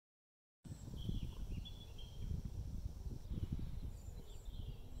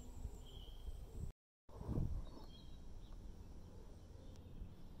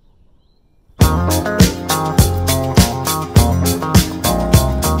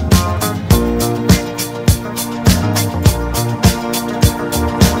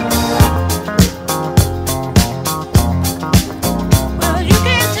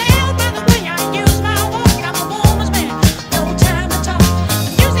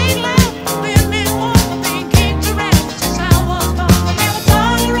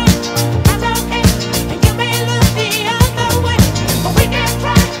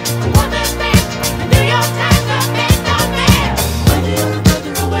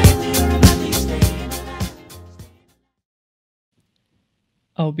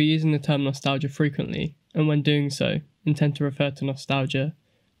I'll be using the term nostalgia frequently, and when doing so, intend to refer to nostalgia,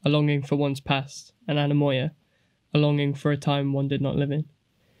 a longing for one's past, and anemoia, a longing for a time one did not live in.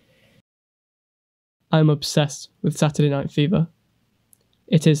 I am obsessed with Saturday Night Fever.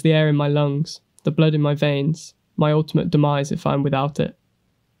 It is the air in my lungs, the blood in my veins, my ultimate demise if I am without it.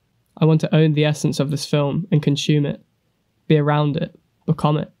 I want to own the essence of this film and consume it, be around it,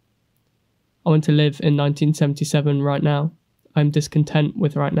 become it. I want to live in 1977 right now. I am discontent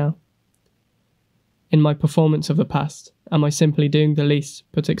with right now. In my performance of the past, am I simply doing the least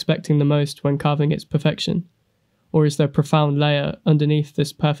but expecting the most when carving its perfection? Or is there a profound layer underneath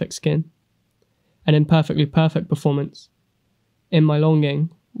this perfect skin? An imperfectly perfect performance? In my longing,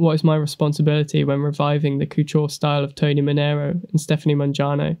 what is my responsibility when reviving the couture style of Tony Manero and Stephanie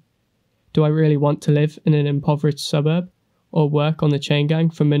Mangiano? Do I really want to live in an impoverished suburb, or work on the chain gang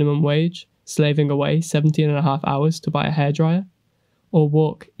for minimum wage, slaving away 17.5 hours to buy a hairdryer? Or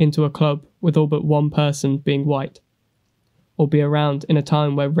walk into a club with all but one person being white? Or be around in a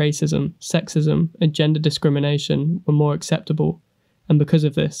time where racism, sexism, and gender discrimination were more acceptable, and because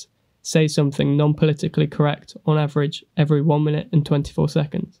of this, say something non-politically correct on average every 1 minute and 24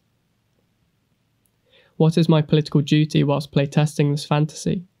 seconds? What is my political duty whilst playtesting this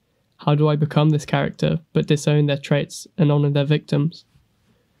fantasy? How do I become this character but disown their traits and honour their victims?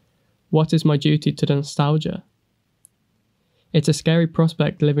 What is my duty to nostalgia? It's a scary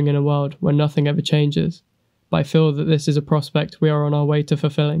prospect living in a world where nothing ever changes, but I feel that this is a prospect we are on our way to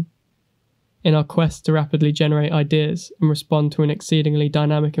fulfilling. In our quest to rapidly generate ideas and respond to an exceedingly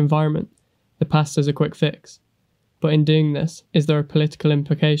dynamic environment, the past is a quick fix. But in doing this, is there a political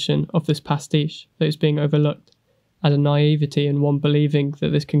implication of this pastiche that is being overlooked, and a naivety in one believing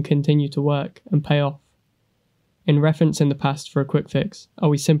that this can continue to work and pay off? In referencing the past for a quick fix, are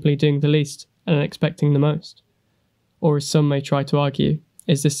we simply doing the least and expecting the most? Or as some may try to argue,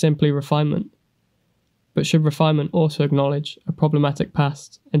 is this simply refinement? But should refinement also acknowledge a problematic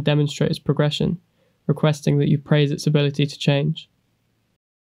past and demonstrate its progression, requesting that you praise its ability to change?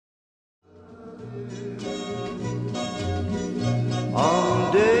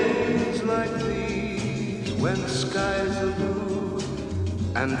 On days like these, when skies are blue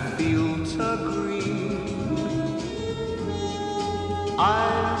and fields are green,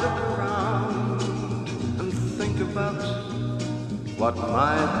 I look around and think about what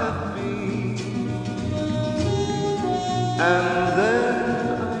might have been. And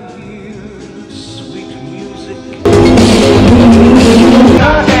then I hear sweet music.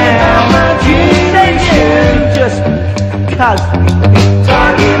 Just cause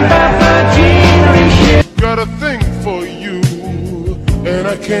talking about generation. Got a thing for you, and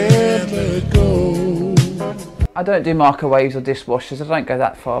I can't let go. I don't do microwaves or dishwashers, I don't go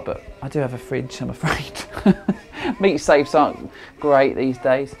that far, but I do have a fridge, I'm afraid. Meat safes aren't great these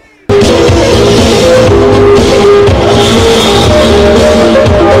days.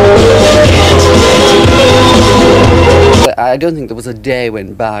 I don't think there was a day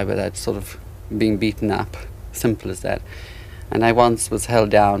went by without sort of being beaten up, simple as that. And I once was held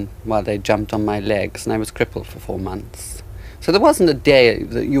down while they jumped on my legs, and I was crippled for 4 months. So there wasn't a day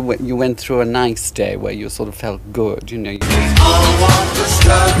that you went through a nice day where you sort of felt good, you know. All want the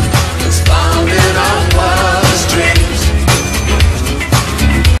stuff that's found in our wildest dreams.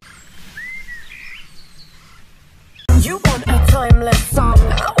 You want a timeless song,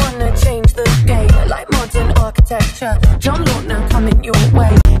 I wanna change the game. Like modern architecture, John Lautner coming your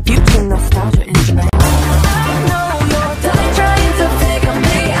way. Future nostalgia in train. I know you're done trying to figure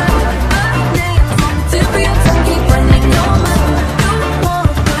me out. I need to be a time, keep running your mouth. You want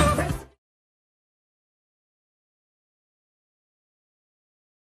the rest.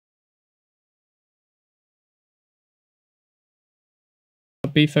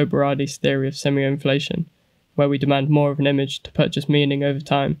 Bifo Berardi's theory of semi-inflation, where we demand more of an image to purchase meaning over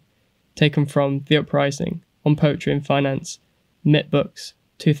time, taken from The Uprising, On Poetry and Finance, MIT Books,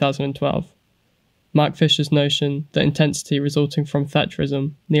 2012. Mark Fisher's notion that intensity resulting from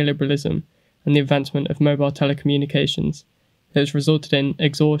Thatcherism, neoliberalism, and the advancement of mobile telecommunications has resulted in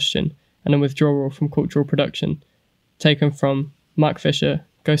exhaustion and a withdrawal from cultural production, taken from Mark Fisher,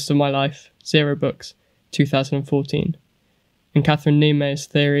 Ghosts of My Life, Zero Books, 2014. And Catherine Niemeyer's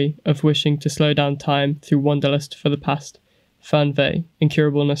theory of wishing to slow down time through wanderlust for the past, Fernweh,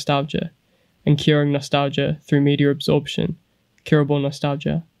 Incurable Nostalgia, and curing nostalgia through media absorption, Curable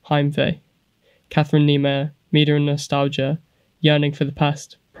Nostalgia, Heimweh. Catherine Niemeyer, Media and Nostalgia, Yearning for the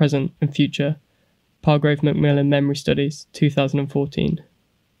Past, Present and Future, Palgrave Macmillan Memory Studies, 2014.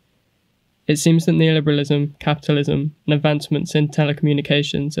 It seems that neoliberalism, capitalism, and advancements in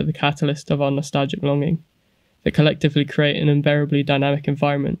telecommunications are the catalyst of our nostalgic longing, that collectively create an invariably dynamic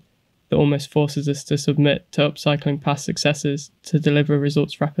environment that almost forces us to submit to upcycling past successes to deliver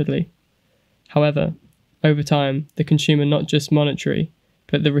results rapidly. However, over time, the consumer, not just monetary,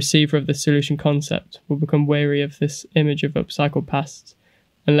 but the receiver of the solution concept, will become weary of this image of upcycled pasts,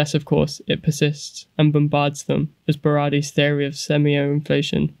 unless, of course, it persists and bombards them, as Berardi's theory of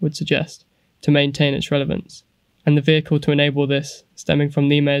semio-inflation would suggest, to maintain its relevance. And the vehicle to enable this, stemming from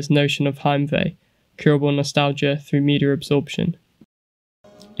Niemeyer's notion of Heimweh, curable nostalgia through media absorption.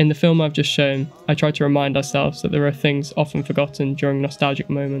 In the film I've just shown, I try to remind ourselves that there are things often forgotten during nostalgic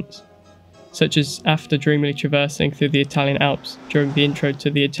moments, such as after dreamily traversing through the Italian Alps during the intro to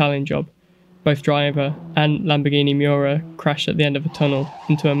The Italian Job, both driver and Lamborghini Miura crash at the end of a tunnel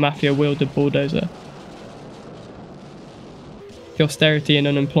into a mafia-wielded bulldozer. The austerity and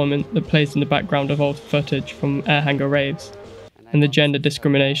unemployment that plays in the background of old footage from air hangar raves, and the gender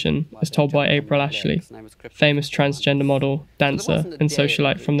discrimination as told by April Ashley, famous transgender model, dancer and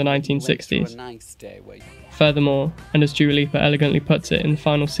socialite from the 1960s. Furthermore, and as Dua Lipa elegantly puts it in the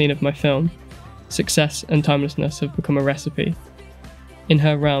final scene of my film, success and timelessness have become a recipe. In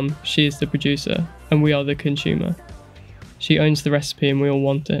her realm, she is the producer, and we are the consumer. She owns the recipe and we all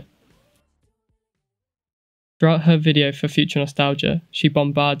want it. Throughout her video for Future Nostalgia, she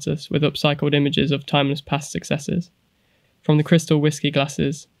bombards us with upcycled images of timeless past successes. From the crystal whiskey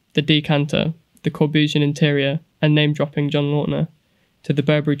glasses, the decanter, the Corbusian interior, and name-dropping John Lautner, to the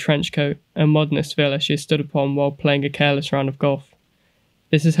Burberry trench coat and modernist villa she has stood upon while playing a careless round of golf.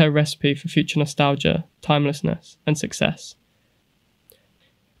 This is her recipe for future nostalgia, timelessness, and success.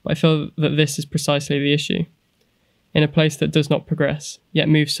 But I feel that this is precisely the issue. In a place that does not progress, yet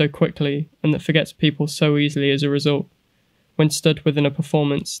moves so quickly and that forgets people so easily as a result, when stood within a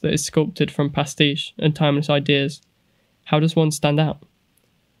performance that is sculpted from pastiche and timeless ideas, how does one stand out?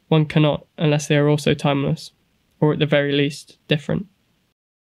 One cannot unless they are also timeless, or at the very least, different.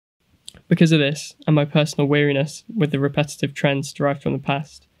 Because of this, and my personal weariness with the repetitive trends derived from the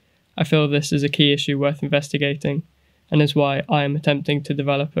past, I feel this is a key issue worth investigating, and is why I am attempting to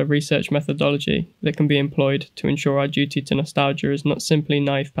develop a research methodology that can be employed to ensure our duty to nostalgia is not simply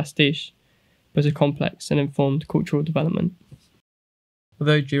naive pastiche, but a complex and informed cultural development.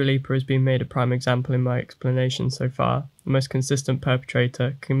 Although Dua Lipa has been made a prime example in my explanation so far, the most consistent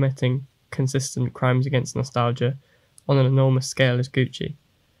perpetrator committing consistent crimes against nostalgia on an enormous scale is Gucci,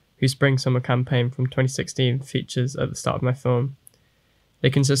 whose Spring-Summer campaign from 2016 features at the start of my film.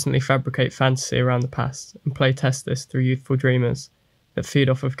 They consistently fabricate fantasy around the past and play test this through youthful dreamers that feed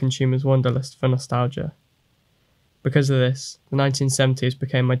off of consumers' wanderlust for nostalgia. Because of this, the 1970s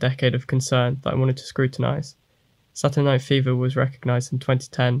became my decade of concern that I wanted to scrutinise. Saturday Night Fever was recognised in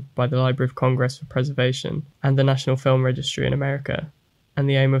 2010 by the Library of Congress for Preservation and the National Film Registry in America, and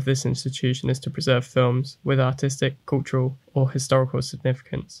the aim of this institution is to preserve films with artistic, cultural, or historical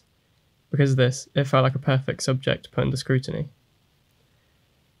significance. Because of this, it felt like a perfect subject to put under scrutiny.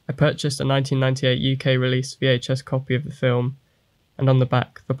 I purchased a 1998 UK release VHS copy of the film, and on the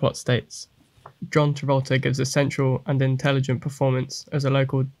back the plot states, John Travolta gives a sensual and intelligent performance as a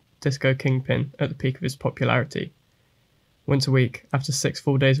local disco kingpin at the peak of his popularity. Once a week, after 6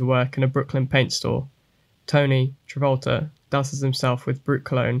 full days of work in a Brooklyn paint store, Tony Travolta douses himself with Brut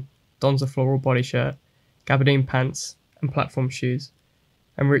cologne, dons a floral body shirt, gabardine pants, and platform shoes,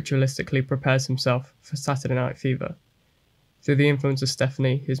 and ritualistically prepares himself for Saturday Night Fever. Through the influence of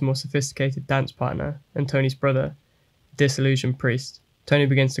Stephanie, his more sophisticated dance partner, and Tony's brother, a disillusioned priest, Tony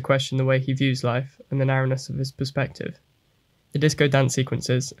begins to question the way he views life and the narrowness of his perspective. The disco dance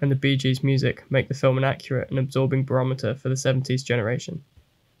sequences and the Bee Gees music make the film an accurate and absorbing barometer for the 70s generation.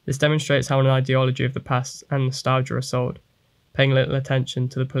 This demonstrates how an ideology of the past and nostalgia are sold, paying little attention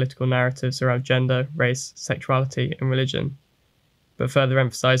to the political narratives around gender, race, sexuality, and religion, but further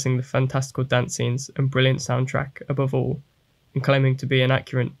emphasising the fantastical dance scenes and brilliant soundtrack above all, and claiming to be an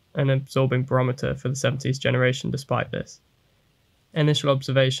accurate and absorbing barometer for the 70s generation despite this. Initial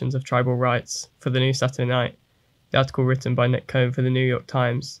observations of tribal rights for the new Saturday Night, the article written by Nick Cohn for the New York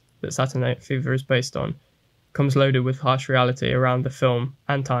Times that Saturday Night Fever is based on, comes loaded with harsh reality around the film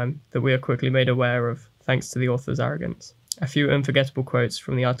and time that we are quickly made aware of thanks to the author's arrogance. A few unforgettable quotes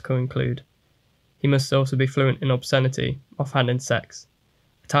from the article include, "He must also be fluent in obscenity, offhand in sex.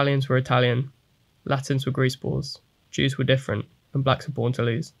 Italians were Italian, Latins were greaseballs, Jews were different, and blacks were born to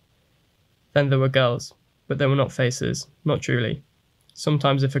lose. Then there were girls, but they were not faces, not truly.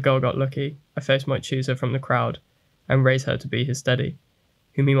 Sometimes if a girl got lucky, a face might choose her from the crowd and raise her to be his steady,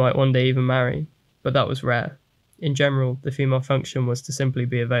 whom he might one day even marry, but that was rare. In general, the female function was to simply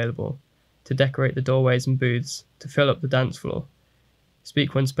be available, to decorate the doorways and booths, to fill up the dance floor.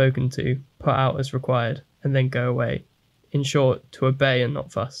 speak when spoken to, put out as required, and then go away. In short, to obey and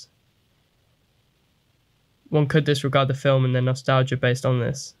not fuss. One could disregard the film and their nostalgia based on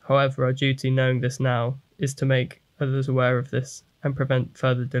this. However, our duty, knowing this now, is to make others aware of this and prevent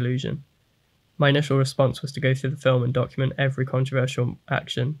further delusion. My initial response was to go through the film and document every controversial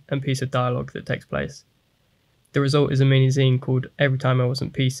action and piece of dialogue that takes place. The result is a mini-zine called Every Time I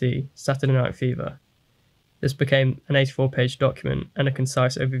Wasn't PC, Saturday Night Fever. This became an 84-page document and a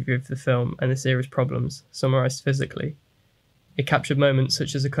concise overview of the film and the series' problems, summarised physically. It captured moments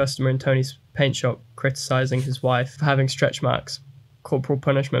such as a customer in Tony's paint shop criticising his wife for having stretch marks, corporal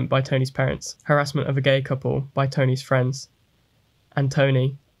punishment by Tony's parents, harassment of a gay couple by Tony's friends, and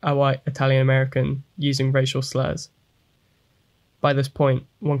Tony, a white Italian-American, using racial slurs. By this point,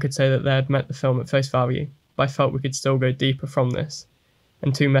 one could say that they had met the film at face value, but I felt we could still go deeper from this,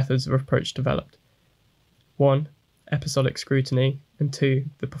 and two methods of approach developed. 1. Episodic scrutiny, and 2.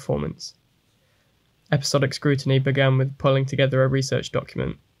 The performance. Episodic scrutiny began with pulling together a research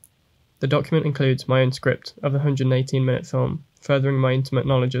document. The document includes my own script of the 118-minute film, furthering my intimate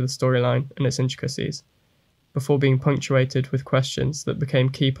knowledge of the storyline and its intricacies, before being punctuated with questions that became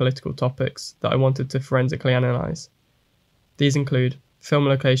key political topics that I wanted to forensically analyse. These include film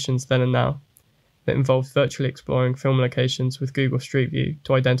locations then and now, that involved virtually exploring film locations with Google Street View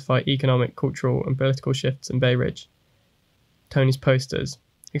to identify economic, cultural and political shifts in Bay Ridge. Tony's posters,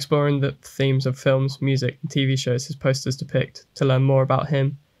 exploring the themes of films, music and TV shows his posters depict to learn more about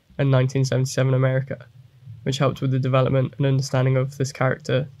him and 1977 America, which helped with the development and understanding of this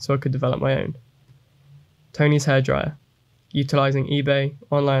character so I could develop my own. Tony's hairdryer, utilising eBay,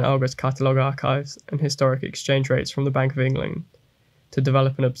 online Argos catalogue archives and historic exchange rates from the Bank of England to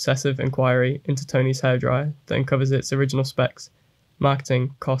develop an obsessive inquiry into Tony's hairdryer that uncovers its original specs,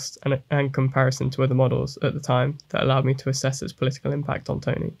 marketing, cost and comparison to other models at the time that allowed me to assess its political impact on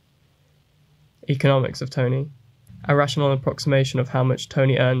Tony. Economics of Tony, a rational approximation of how much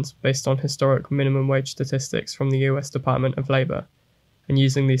Tony earns based on historic minimum wage statistics from the US Department of Labour, and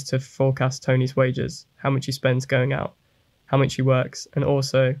using these to forecast Tony's wages, how much he spends going out, how much he works, and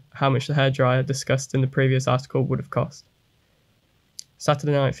also how much the hairdryer discussed in the previous article would have cost.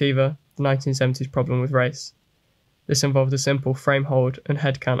 Saturday Night Fever, the 1970s problem with race. This involved a simple frame hold and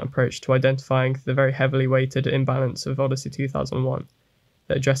head count approach to identifying the very heavily weighted imbalance of Odyssey 2001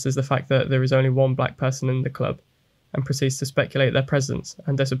 that addresses the fact that there is only one black person in the club and proceeds to speculate their presence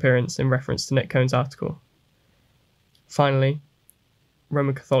and disappearance in reference to Nick Cohn's article. Finally,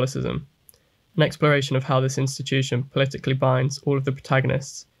 Roman Catholicism, an exploration of how this institution politically binds all of the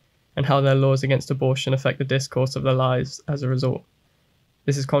protagonists and how their laws against abortion affect the discourse of their lives as a result.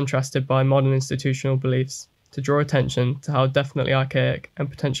 This is contrasted by modern institutional beliefs to draw attention to how definitely archaic and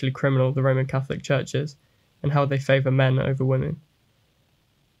potentially criminal the Roman Catholic Church is, and how they favour men over women.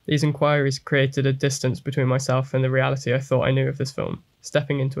 These inquiries created a distance between myself and the reality I thought I knew of this film,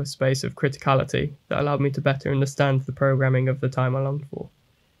 stepping into a space of criticality that allowed me to better understand the programming of the time I longed for.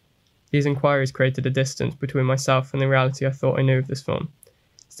 These inquiries created a distance between myself and the reality I thought I knew of this film,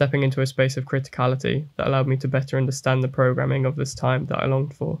 stepping into a space of criticality that allowed me to better understand the programming of this time that I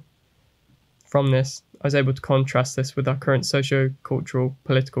longed for. From this, I was able to contrast this with our current socio-cultural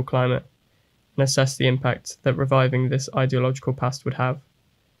political climate and assess the impact that reviving this ideological past would have.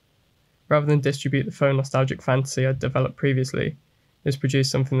 Rather than distribute the faux nostalgic fantasy I'd developed previously, this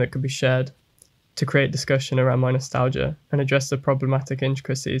produced something that could be shared to create discussion around my nostalgia and address the problematic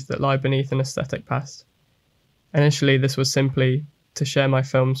intricacies that lie beneath an aesthetic past. Initially, this was simply to share my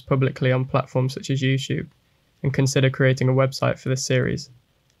films publicly on platforms such as YouTube and consider creating a website for this series.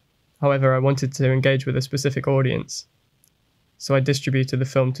 However, I wanted to engage with a specific audience, so I distributed the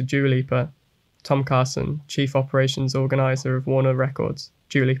film to Dua Lipa, Tom Carson, Chief Operations Organiser of Warner Records,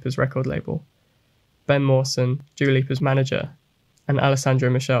 Dua Lipa's record label, Ben Mawson, Dua Lipa's manager, and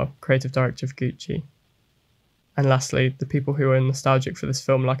Alessandro Michel, creative director of Gucci. And lastly, the people who are nostalgic for this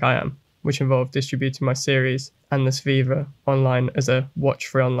film like I am, which involved distributing my series and this Fever online as a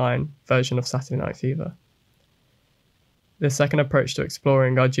watch-free online version of Saturday Night Fever. The second approach to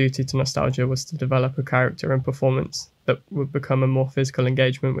exploring our duty to nostalgia was to develop a character and performance that would become a more physical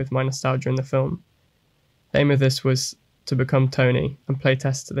engagement with my nostalgia in the film. The aim of this was to become Tony and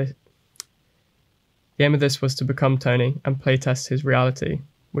playtest his reality,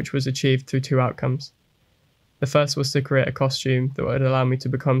 which was achieved through two outcomes. The first was to create a costume that would allow me to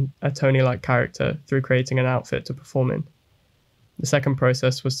become a Tony-like character through creating an outfit to perform in. The second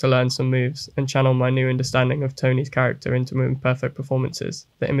process was to learn some moves and channel my new understanding of Tony's character into imperfect performances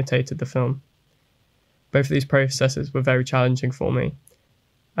that imitated the film. Both of these processes were very challenging for me,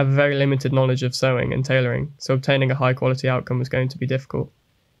 I have a very limited knowledge of sewing and tailoring, so obtaining a high quality outcome was going to be difficult.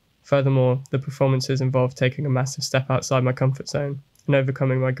 Furthermore, the performances involved taking a massive step outside my comfort zone and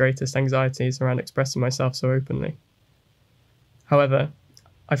overcoming my greatest anxieties around expressing myself so openly. However,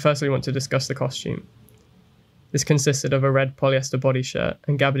 I firstly want to discuss the costume. This consisted of a red polyester body shirt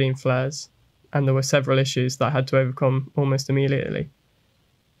and gabardine flares, and there were several issues that I had to overcome almost immediately.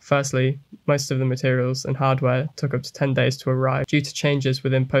 Firstly, most of the materials and hardware took up to 10 days to arrive due to changes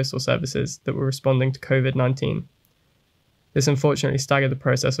within postal services that were responding to COVID-19. This unfortunately staggered the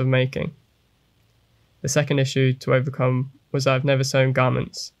process of making. The second issue to overcome was I've never sewn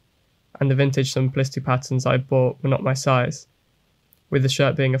garments, and the vintage simplicity patterns I bought were not my size, with the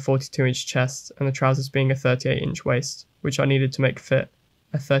shirt being a 42-inch chest and the trousers being a 38-inch waist, which I needed to make fit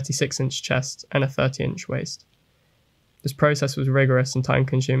a 36-inch chest and a 30-inch waist. This process was rigorous and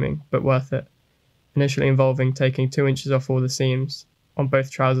time-consuming, but worth it, initially involving taking 2 inches off all the seams on both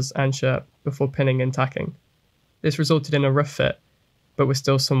trousers and shirt before pinning and tacking. This resulted in a rough fit, but was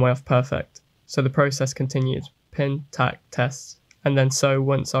still some way off perfect, so the process continued: pin, tack, test, and then sew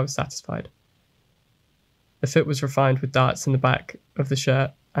once I was satisfied. The fit was refined with darts in the back of the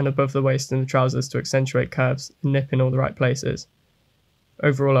shirt and above the waist in the trousers to accentuate curves and nip in all the right places.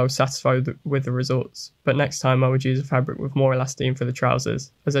 Overall, I was satisfied with the results, but next time I would use a fabric with more elastine for the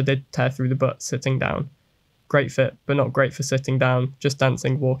trousers, as I did tear through the butt sitting down. Great fit, but not great for sitting down, just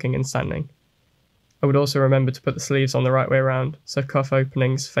dancing, walking and standing. I would also remember to put the sleeves on the right way around, so cuff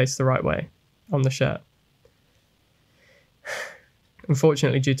openings face the right way on the shirt.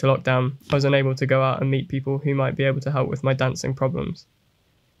 Unfortunately, due to lockdown, I was unable to go out and meet people who might be able to help with my dancing problems.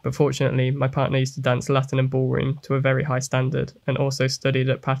 But fortunately, my partner used to dance Latin and ballroom to a very high standard and also studied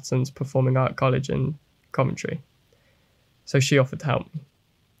at Patterson's Performing Art College in Coventry. So she offered to help me.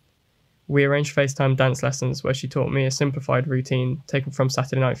 We arranged FaceTime dance lessons where she taught me a simplified routine taken from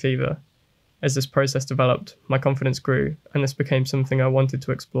Saturday Night Fever. As this process developed, my confidence grew, and this became something I wanted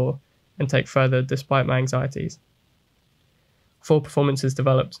to explore and take further despite my anxieties. 4 performances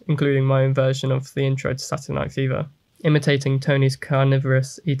developed, including my own version of the intro to Saturday Night Fever, imitating Tony's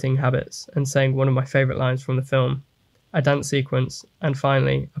carnivorous eating habits and saying one of my favourite lines from the film, a dance sequence, and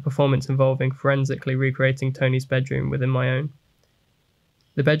finally, a performance involving forensically recreating Tony's bedroom within my own.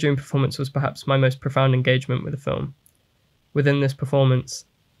 The bedroom performance was perhaps my most profound engagement with the film. Within this performance,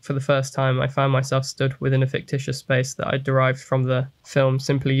 for the first time, I found myself stood within a fictitious space that I derived from the film,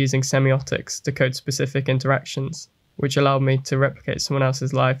 simply using semiotics to code specific interactions, which allowed me to replicate someone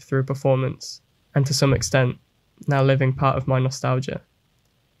else's life through a performance, and to some extent, now living part of my nostalgia.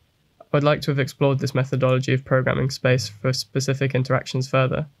 I would like to have explored this methodology of programming space for specific interactions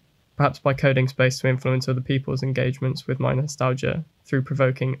further, perhaps by coding space to influence other people's engagements with my nostalgia through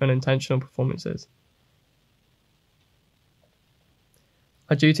provoking unintentional performances.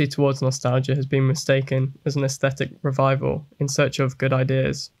 Our duty towards nostalgia has been mistaken as an aesthetic revival in search of good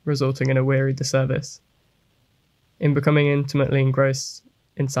ideas, resulting in a weary disservice. In becoming intimately engrossed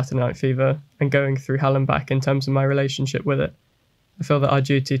in Saturday Night Fever and going through hell and back in terms of my relationship with it, I feel that our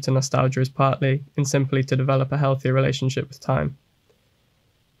duty to nostalgia is partly and simply to develop a healthier relationship with time.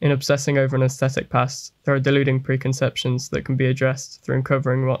 In obsessing over an aesthetic past, there are deluding preconceptions that can be addressed through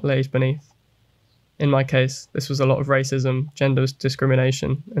uncovering what lays beneath. In my case, this was a lot of racism, gender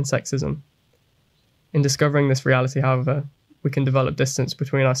discrimination, and sexism. In discovering this reality, however, we can develop distance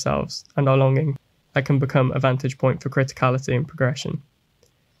between ourselves and our longing that can become a vantage point for criticality and progression.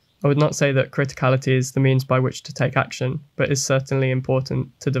 I would not say that criticality is the means by which to take action, but is certainly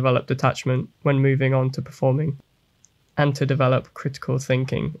important to develop detachment when moving on to performing, and to develop critical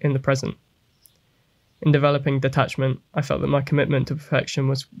thinking in the present. In developing detachment, I felt that my commitment to perfection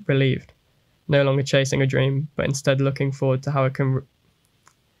was relieved, no longer chasing a dream, but instead looking forward to how I can...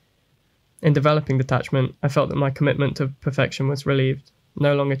 In developing detachment, I felt that my commitment to perfection was relieved,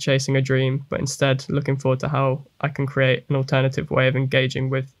 no longer chasing a dream, but instead looking forward to how I can create an alternative way of engaging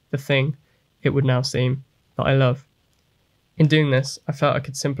with the thing, it would now seem, that I love. In doing this, I felt I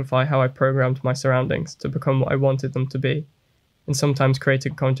could simplify how I programmed my surroundings to become what I wanted them to be, and sometimes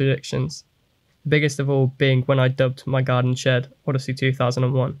created contradictions, the biggest of all being when I dubbed my garden shed Odyssey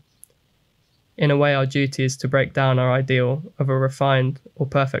 2001. In a way, our duty is to break down our ideal of a refined or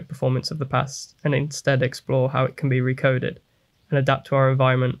perfect performance of the past, and instead explore how it can be recoded and adapt to our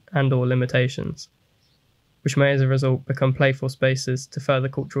environment and or limitations, which may as a result become playful spaces to further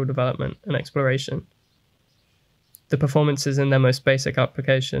cultural development and exploration. The performances in their most basic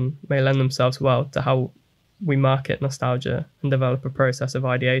application may lend themselves well to how we market nostalgia and develop a process of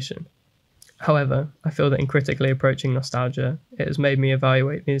ideation. However, I feel that in critically approaching nostalgia, it has made me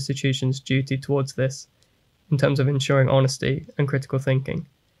evaluate the institution's duty towards this in terms of ensuring honesty and critical thinking,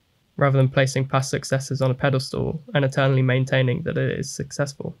 rather than placing past successes on a pedestal and eternally maintaining that it is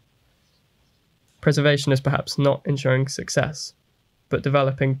successful. Preservation is perhaps not ensuring success, but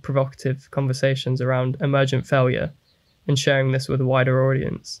developing provocative conversations around emergent failure and sharing this with a wider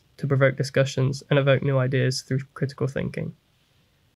audience to provoke discussions and evoke new ideas through critical thinking.